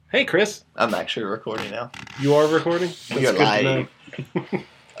Hey, Chris. I'm actually recording now. You are recording? We are live.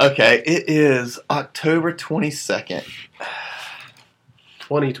 Okay, it is October 22nd.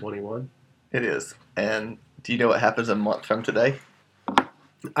 2021. It is. And do you know what happens a month from today?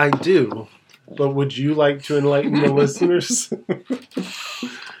 I do. But would you like to enlighten the listeners?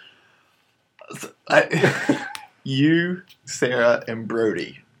 You, Sarah, and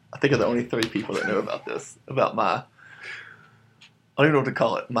Brody, I think are the only three people that know about this. About my, I don't even know what to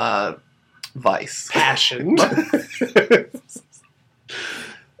call it, my vice. Passion.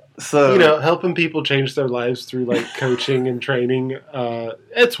 So, helping people change their lives through coaching and training,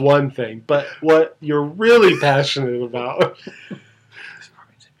 it's one thing. But what you're really passionate about,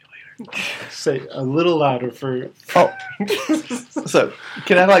 say a little louder for. Oh, so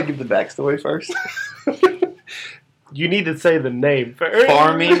can I give the backstory first? You need to say the name first.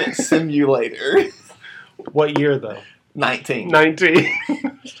 Farming Simulator. What year though? 19. 19.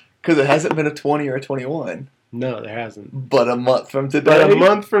 Because it hasn't been a 20 or a 21. No, there hasn't. But a month from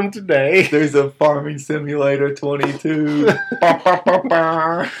today. There's a Farming Simulator 22.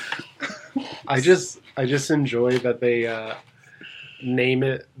 I just enjoy that they name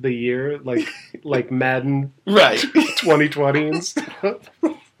it the year like Madden Right. 2020 and stuff.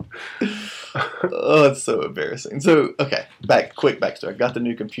 Oh, it's so embarrassing. So, okay, quick backstory. I got the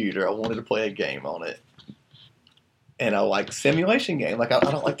new computer. I wanted to play a game on it. And I like simulation game. I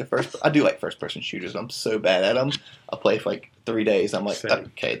don't like I do like first-person shooters. I'm so bad at them. I play for 3 days. I'm like, Same.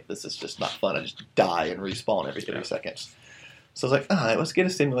 okay, this is just not fun. I just die and respawn every 3 seconds. So I was like, all right, let's get a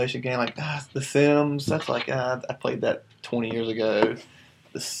simulation game. The Sims. That's I played that 20 years ago.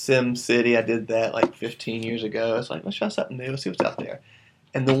 The Sim City, I did that 15 years ago. I was like, let's try something new. Let's see what's out there.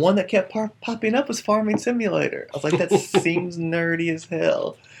 And the one that kept popping up was Farming Simulator. I was like, that seems nerdy as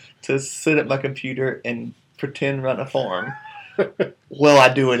hell to sit at my computer and pretend run a farm. Well, I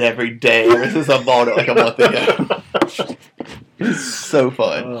do it every day ever since I bought it a month ago. It's so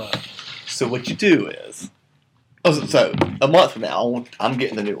fun. So what you do is, so a month from now, I'm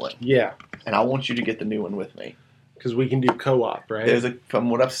getting the new one. Yeah. And I want you to get the new one with me. Because we can do co-op, right? From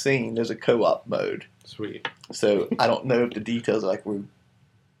what I've seen, there's a co-op mode. Sweet. So I don't know if the details I don't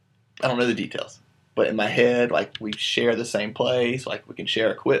know the details. But in my head, we share the same place, we can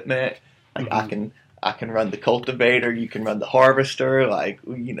share equipment. I can run the cultivator, you can run the harvester,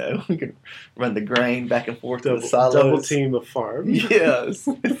 we can run the grain back and forth to the silos. Double team of farm. Yes.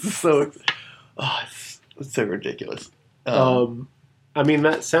 It's so it's so ridiculous.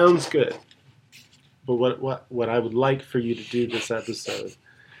 That sounds good. But what I would like for you to do this episode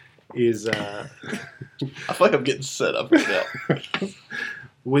is I feel like I'm getting set up right now.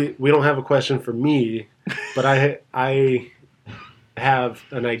 We don't have a question for me, but I have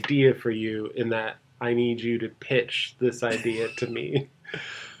an idea for you in that I need you to pitch this idea to me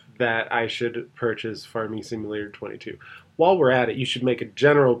that I should purchase Farming Simulator 22. While we're at it, you should make a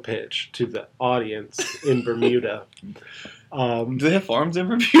general pitch to the audience in Bermuda. Do they have farms in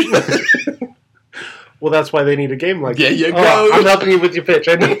Bermuda? Well, that's why they need a game like that. Yeah, you go. I'm helping you with your pitch.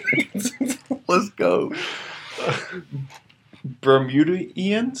 I know. Let's go.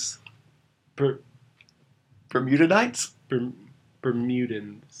 Bermudians? Bermudanites?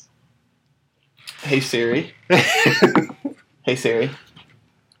 Bermudans. Hey Siri. Hey Siri.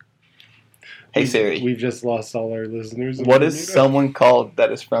 Hey Siri. We've just lost all our listeners. What is someone called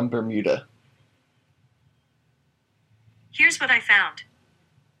that is from Bermuda? Here's what I found.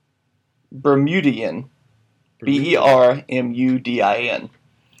 Bermudian. Bermudin.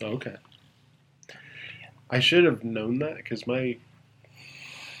 Okay. I should have known that because my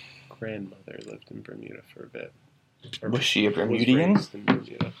grandmother lived in Bermuda for a bit. Was she a Bermudian?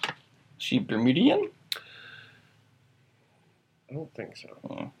 She Bermudian? I don't think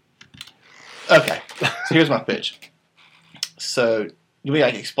so. Okay, so here's my pitch. So you mean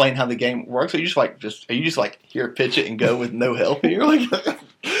explain how the game works? Or you just here pitch it and go with no help here? I'll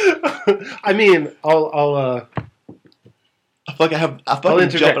I feel like I'm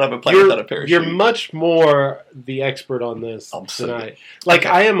jumping up a plane without a parachute. You're much more the expert on this tonight.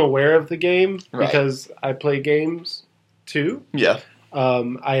 I am aware of the game because I play games too. Yeah.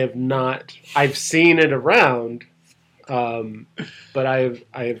 I've seen it around, but I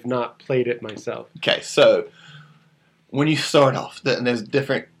have not played it myself. Okay, so when you start off, there's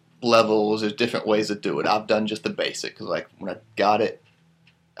different levels, there's different ways to do it. I've done just the basic because when I got it,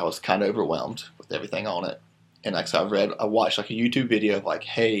 I was kind of overwhelmed with everything on it. And I watched a YouTube video of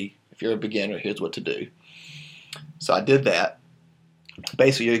hey, if you're a beginner, here's what to do. So I did that.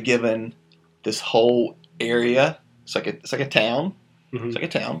 Basically, you're given this whole area. It's like a town. Mm-hmm. It's like a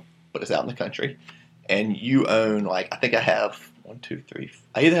town, but it's out in the country. And you own I think I have one, two, three.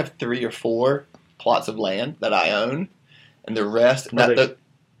 I either have 3 or 4 plots of land that I own, and the rest.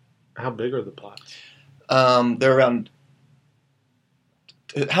 How big are the plots? They're around.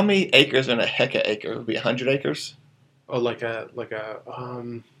 How many acres in a hectare? Would be 100 acres. Oh,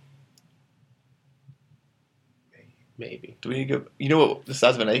 maybe. Do we go? You know what the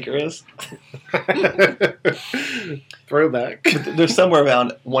size of an acre is? Throwback. There's somewhere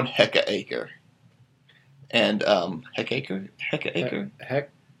around 1 hectare. And hectare? Heck.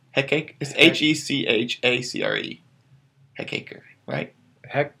 Hectare? It's HECHACRE. Hectare, right?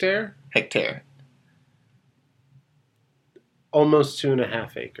 Hectare? Hectare. Almost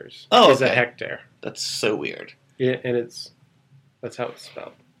 2.5 acres. Oh, is okay. a hectare. That's so weird. Yeah, and that's how it's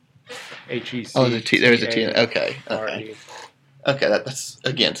spelled. HEC. Oh, there's a T. Okay. Okay. Okay, that's,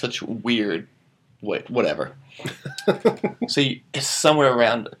 again, such weird. Wait, whatever. So it's somewhere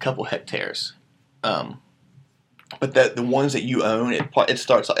around a couple hectares. But the ones that you own, it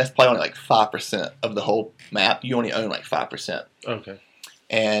starts. It's probably only like 5% of the whole map. You only own like 5%. Okay.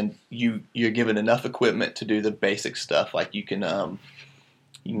 And you're given enough equipment to do the basic stuff. Like you can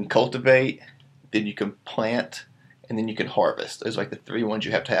cultivate, then you can plant, and then you can harvest. Those are like the 3 ones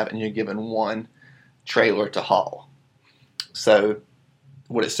you have to have, and you're given 1 trailer to haul. So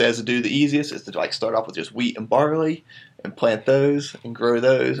what it says to do the easiest is to like start off with just wheat and barley and plant those and grow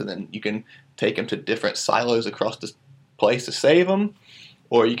those, and then you can take them to different silos across the place to save them,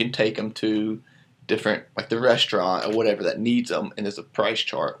 or you can take them to different, like the restaurant or whatever that needs them, and there's a price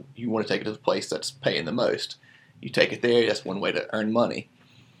chart. You want to take it to the place that's paying the most. You take it there. That's one way to earn money.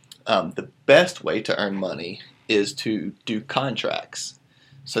 The best way to earn money is to do contracts.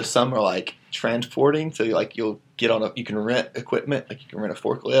 So some are like transporting. So like you can rent equipment, like you can rent a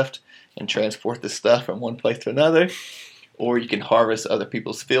forklift and transport this stuff from one place to another, or you can harvest other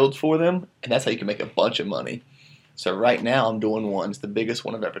people's fields for them, and that's how you can make a bunch of money. So right now I'm doing one. It's the biggest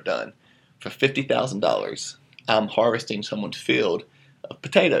one I've ever done. For $50,000, I'm harvesting someone's field of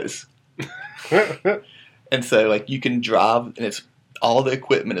potatoes. And so like you can drive, and it's all the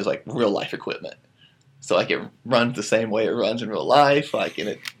equipment is like real life equipment. So like it runs the same way it runs in real life, like,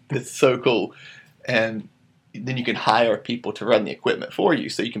 and it's so cool. And then you can hire people to run the equipment for you,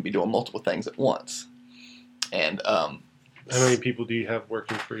 so you can be doing multiple things at once. And how many people do you have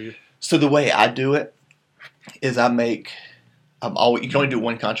working for you? So the way I do it is you can only do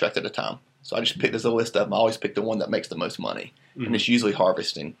 1 contract at a time. So I just pick, there's a list of them. I always pick the one that makes the most money, and it's usually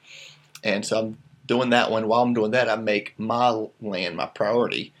harvesting. And so I'm doing that one. While I'm doing that, I make my land my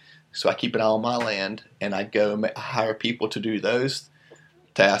priority. So I keep an eye on my land, and I go hire people to do those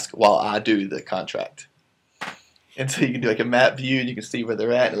tasks while I do the contract. And so you can do like a map view, and you can see where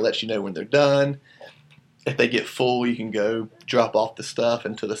they're at, and it lets you know when they're done. If they get full, you can go drop off the stuff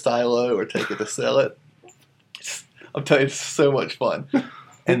into the silo or take it to sell it. I'm telling you, it's so much fun.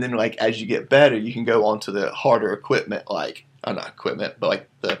 And then like as you get better, you can go on to the harder equipment, like not equipment, but like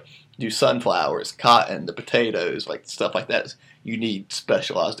do sunflowers, cotton, the potatoes, like stuff like that. You need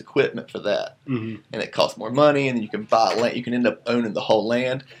specialized equipment for that, and it costs more money. And then you can buy land. You can end up owning the whole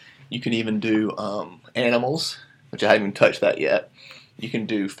land. You can even do animals, which I haven't even touched that yet. You can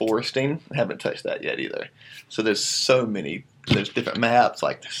do foresting. I haven't touched that yet either. So there's so many. There's different maps.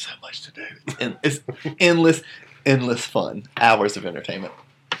 Like there's so much to do. And it's endless fun. Hours of entertainment.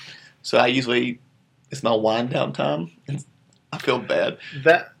 So it's my wind down time. And I feel bad.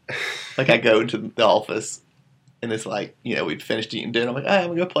 Like I go into the office, and it's like, we'd finished eating dinner. I'm like, I'm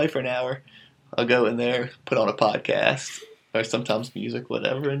gonna go play for an hour. I'll go in there, put on a podcast, or sometimes music,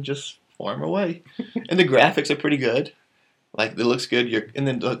 whatever, and just farm away. And the graphics are pretty good. Like it looks good. And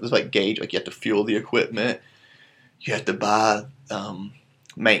then there's like gauge. Like you have to fuel the equipment. You have to buy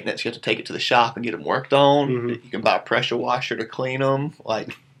maintenance. You have to take it to the shop and get them worked on. You can buy a pressure washer to clean them.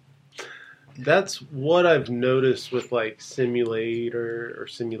 Like that's what I've noticed with like simulator or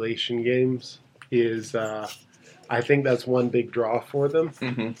simulation games is I think that's one big draw for them.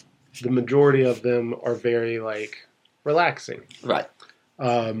 The majority of them are very like relaxing, right?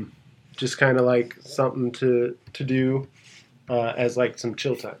 Just kind of like something to do as like some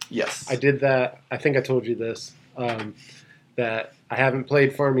chill time. Yes, I did that. I think I told you this. That I haven't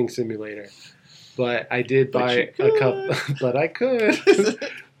played Farming Simulator, but I did buy a couple. But I could.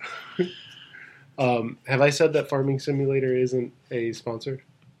 Have I said that Farming Simulator isn't a sponsor?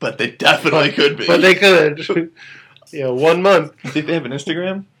 But they definitely could be. But they could. 1 month. Do you think they have an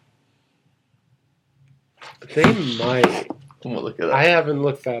Instagram? They might. I'm gonna look it up. I haven't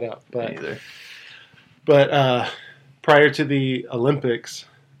looked that up, Me either. But prior to the Olympics,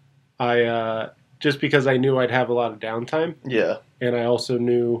 I just because I knew I'd have a lot of downtime. Yeah. And I also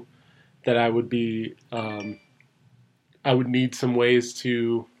knew that I would be I would need some ways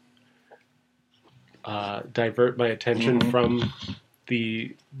to divert my attention from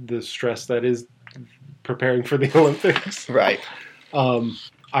the stress that is preparing for the Olympics. Right.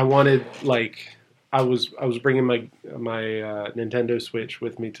 I wanted I was bringing my Nintendo Switch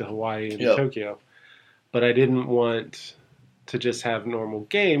with me to Hawaii and Tokyo, but I didn't want to just have normal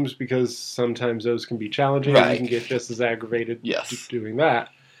games because sometimes those can be challenging and you can get just as aggravated doing that.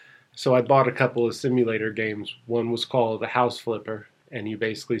 So I bought a couple of simulator games. One was called The House Flipper, and you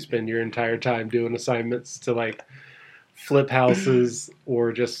basically spend your entire time doing assignments to like flip houses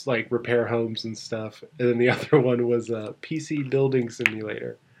or just like repair homes and stuff. And then the other one was a PC building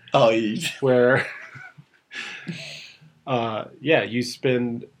simulator. Oh, yeah. Where you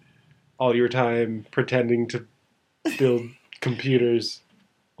spend all your time pretending to build computers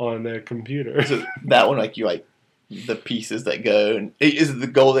on a computer. So that one, like, you like the pieces that go, and is the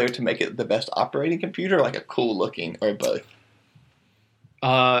goal there to make it the best operating computer, or like a cool looking, or both?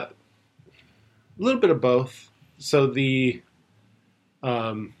 A little bit of both. So the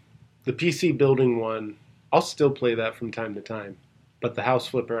PC building one, I'll still play that from time to time, but the House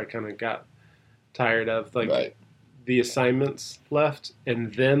Flipper I kind of got tired of. Like the assignments left,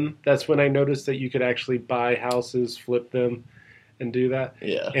 and then that's when I noticed that you could actually buy houses, flip them, and do that.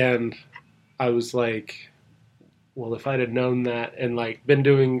 Yeah. And I was like, well, if I'd have known that and like been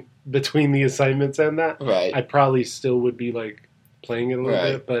doing between the assignments and that, I probably still would be like playing it a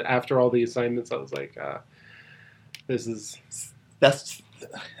little bit. But after all the assignments, I was like, that's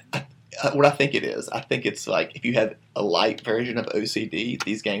what I think it is. I think it's like if you have a light version of OCD,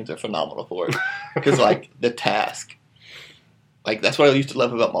 these games are phenomenal for it. Because like the task, like that's what I used to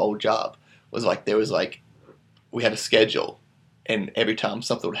love about my old job was like there was like we had a schedule, and every time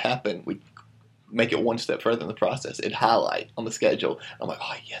something would happen, we'd make it one step further in the process. It'd highlight on the schedule. I'm like,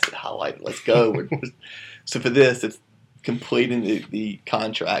 oh yes, it highlighted. Let's go. So for this, it's completing the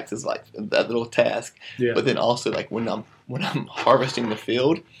contracts is like that little task. Yeah. But then also like when I'm harvesting the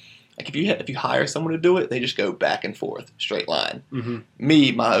field, like if you hire someone to do it, they just go back and forth, straight line. Mm-hmm.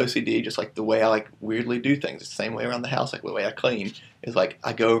 Me, my OCD, just like the way I like weirdly do things, it's the same way around the house, like the way I clean, is like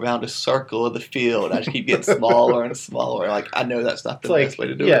I go around a circle of the field. I just keep getting smaller and smaller. Like I know that's not the best way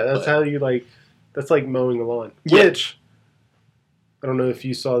to do it. Yeah, that's how you like. That's like mowing the lawn. Yeah. Which I don't know if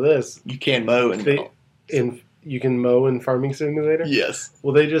you saw this. You can mow you can mow in Farming Simulator? Yes.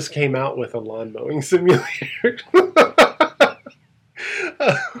 Well, they just came out with a lawn mowing simulator.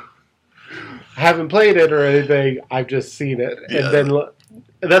 I haven't played it or anything. I've just seen it. Yeah. And then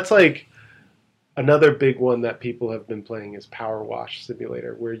that's like another big one that people have been playing is Power Wash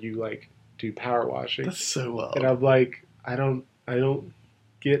Simulator, where you like do power washing. That's so wild. And I'm like, I don't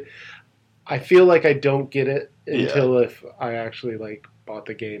get. I feel like I don't get it until if I actually like bought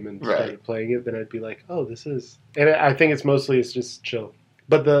the game and started playing it, then I'd be like, oh, this is. And I think it's just chill.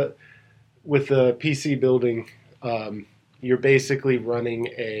 But with the PC building, you're basically running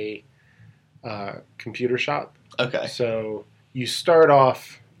a computer shop. Okay. So you start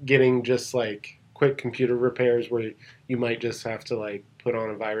off getting just like quick computer repairs where you might just have to like put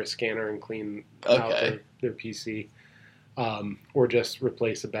on a virus scanner and clean out their PC, or just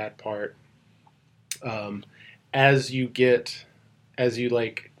replace a bad part. As you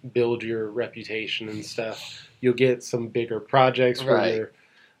like build your reputation and stuff, you'll get some bigger projects where you're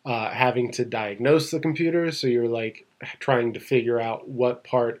having to diagnose the computer. So you're like trying to figure out what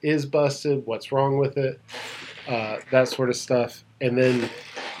part is busted, what's wrong with it, that sort of stuff. And then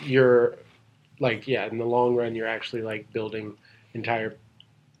you're like, in the long run, you're actually like building entire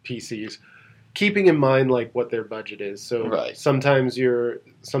PCs, keeping in mind like what their budget is. So sometimes they're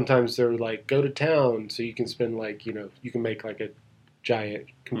like, go to town, so you can spend like, you can make like a giant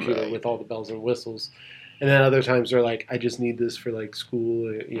computer with all the bells and whistles. And then other times they're like, I just need this for like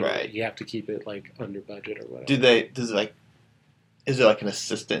school. You have to keep it like under budget or whatever. Is there like an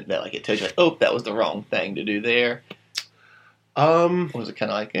assistant that like it tells you like, oh, that was the wrong thing to do there? Or was it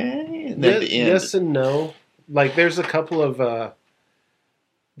kind of like, and then at the end? Yes and no. Like there's a couple of,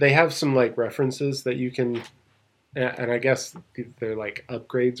 they have some like references that you can, and I guess they're like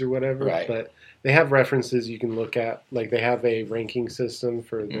upgrades or whatever, but they have references you can look at. Like they have a ranking system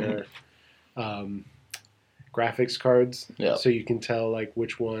for their graphics cards, so you can tell like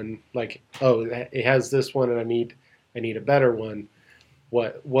which one. Like, oh, it has this one, and I need a better one.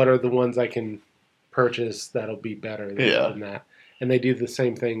 What are the ones I can purchase that'll be better than that? And they do the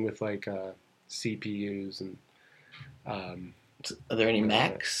same thing with like CPUs and. Are there any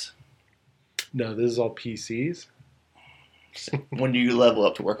Macs? No, this is all PCs. When do you level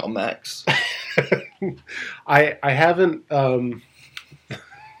up to work on Macs? I haven't. I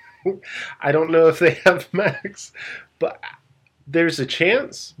don't know if they have Macs, but there's a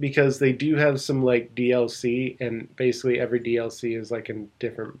chance because they do have some like DLC, and basically every DLC is like a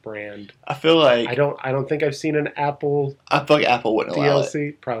different brand. I feel like I don't think I've seen an Apple Apple wouldn't allow it.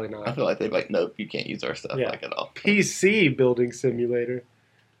 DLC. Probably I not. feel like they'd be like, nope, you can't use our stuff Yeah. like at all. PC Building Simulator.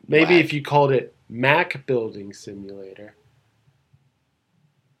 Maybe Whack. if you called it Mac Building Simulator.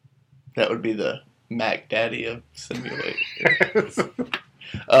 That would be the Mac Daddy of simulator.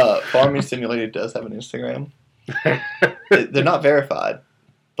 Farming Simulator does have an Instagram. They're not verified,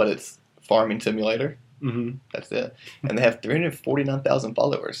 but it's Farming Simulator. hmm That's it. And they have 349,000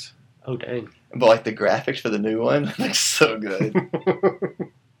 followers. Oh dang! But like the graphics for the new one, looks so good.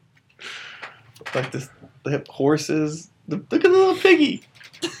 Like this, they have horses. Look at the little piggy.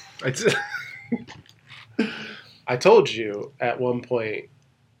 I told you at one point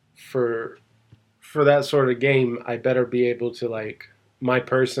for that sort of game, I better be able to like my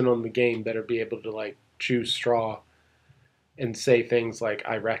person on the game better be able to like chew straw and say things like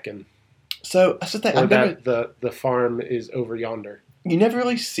 "I reckon" So that's the thing. or that the farm is over yonder. You never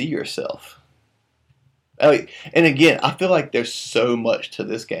really see yourself. Like, and again, I feel like there's so much to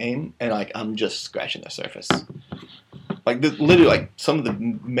this game, and like I'm just scratching the surface. Like literally, like some of the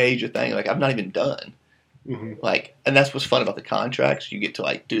major things, like I've not even done. Mm-hmm. Like, and that's what's fun about the contracts. You get to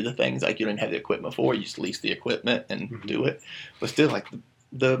like do the things like you didn't have the equipment for. You just lease the equipment and do it. But still, like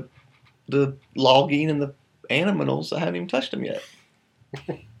the logging and the animals, I haven't even touched them yet.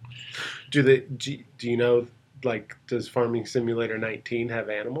 Do you know, like, does Farming Simulator 19 have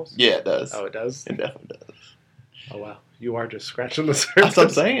animals? Yeah, it does. Oh, it does? It definitely does. Oh, wow. You are just scratching the surface. That's what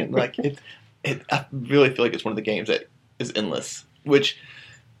I'm saying. Like, I really feel like it's one of the games that is endless. Which,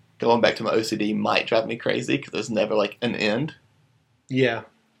 going back to my OCD, might drive me crazy because there's never like an end. Yeah.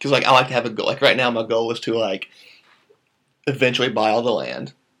 Because like I like to have a goal. Like right now, my goal is to like eventually buy all the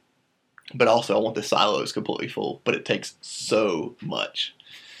land, but also I want the silos completely full. But it takes so much.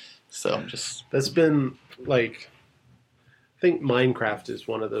 So I'm just That's been, like, I think Minecraft is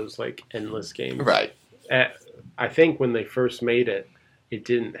one of those, like, endless games. right. I think when they first made it, it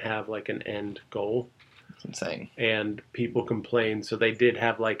didn't have, like, an end goal. It's insane. And people complained, so they did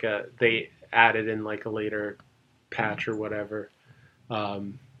have, like, they added in, like, a later patch or whatever.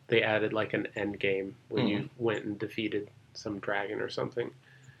 They added, like, an end game when you went and defeated some dragon or something.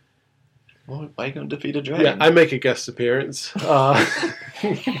 Well, why are you going to defeat a dragon? Yeah, I make a guest appearance. But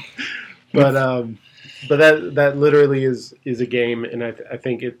that literally is a game, and I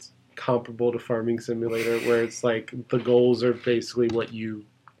think it's comparable to Farming Simulator, where it's like the goals are basically what you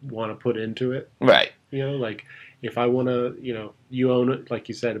want to put into it. Right. You know, like if I want to, you own it, like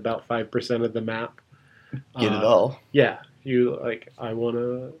you said, about 5% of the map. Get it all. Yeah, you like. I want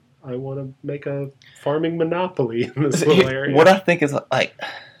to make a farming monopoly in this little area. What I think is like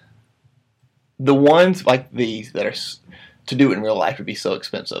the ones like these that are to do it in real life would be so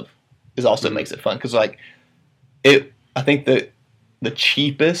expensive. Is also makes it fun because like it. I think that the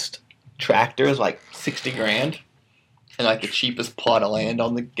cheapest tractor is like $60,000, and like the cheapest plot of land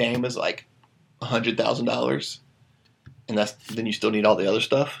on the game is like $100,000, and then you still need all the other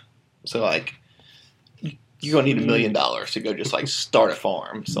stuff. So like you're gonna need $1 million to go just like start a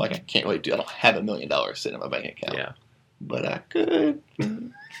farm. So like I can't really do. I don't have $1 million sitting in my bank account. Yeah. But I could.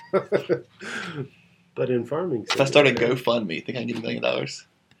 But in Farming If I started Simulator- GoFundMe, think I can get $1 million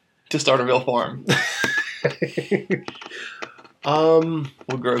to start a real farm?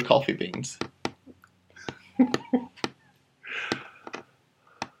 We'll grow coffee beans.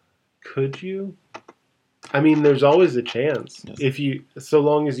 Could you? I mean, there's always a chance. Yes. So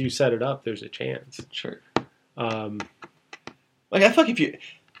long as you set it up, there's a chance. Sure. Um, Like I feel like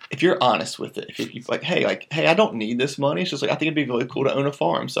if you're honest with it, if you're like, hey, I don't need this money. It's just like I think it'd be really cool to own a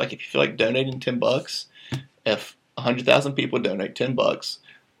farm. So like, if you feel like donating $10, if 100,000 people donate $10,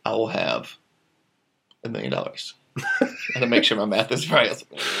 I will have $1 million. I had to make sure my math is right. I was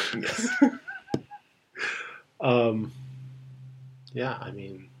like, yes. yeah, I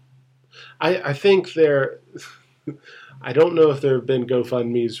mean, I think I don't know if there have been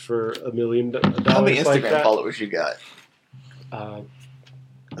GoFundMe's for $1 million. How many Instagram like that. followers you got? I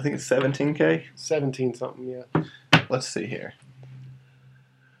think it's 17K. 17 something, yeah. Let's see here.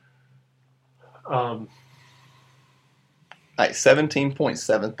 Um, All right,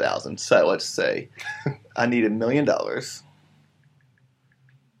 17.7 thousand. So let's say I need $1 million. I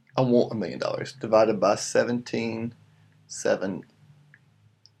want $1 million divided by 17.7.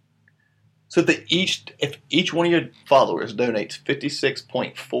 So if each one of your followers donates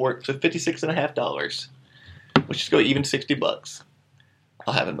 56.4, so $56.50, let's just go even $60.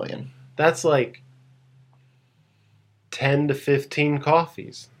 I'll have $1 million. that's like 10 to 15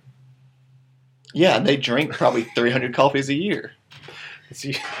 coffees. Yeah, and they drink probably 300 coffees a year.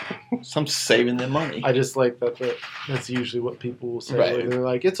 It's- So I'm saving them money. I just like that. That's usually what people will say. Right. Like, they're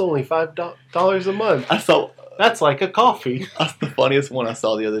like, it's only $5 a month. I saw That's like a coffee. the funniest one I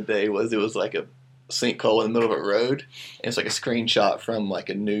saw the other day was it was like a sinkhole in the middle of a road. And it's like a screenshot from like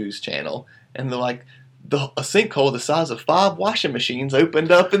a news channel, and they're like, a sinkhole the size of 5 washing machines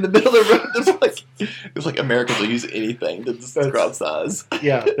opened up in the middle of the road. It's like Americans will use anything to describe size.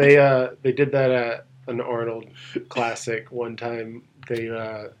 Yeah, they did that at an Arnold Classic one time. They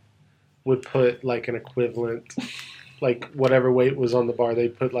would put like an equivalent, like whatever weight was on the bar, they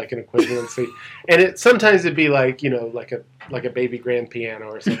put like an equivalency, and sometimes it'd be like like a baby grand piano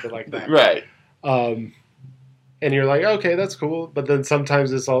or something like that. Right. And you're like, okay, that's cool, but then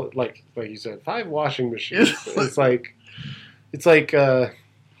sometimes it's all like you said, 5 washing machines. It's like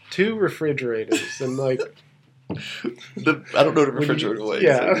 2 refrigerators and like. I don't know what a refrigerator weighs.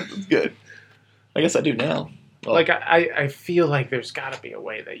 Yeah. So it's good. I guess I do now. Well, Like I feel like there's got to be a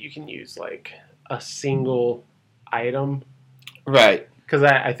way that you can use like a single item, right. because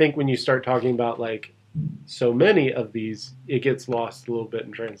I think when you start talking about like so many of these, it gets lost a little bit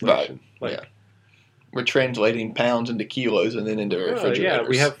in translation. Right. Like, Yeah. We're translating pounds into kilos and then into refrigerators. yeah,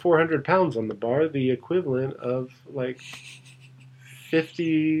 we have 400 pounds on the bar, the equivalent of like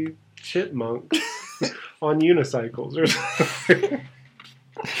 50 chipmunks on unicycles or something.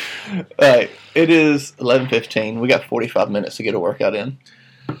 All right. It is 11:15. We got 45 minutes to get a workout in.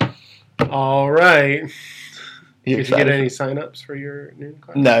 All right. You Did you excited? get any sign-ups for your noon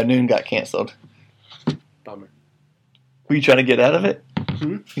class? No, noon got canceled. Bummer. Were you trying to get out of it?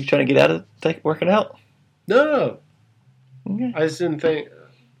 Hmm? You trying to get out of working out? No. Okay. I just didn't think.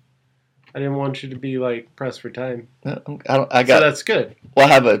 I didn't want you to be like pressed for time. I So got. that's good. Well,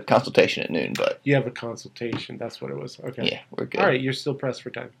 I have a consultation at noon, but You have a consultation. That's what it was. Okay. yeah, we're good. All right. You're still pressed for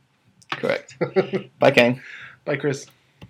time. Correct. Bye, Kane. Bye, Chris.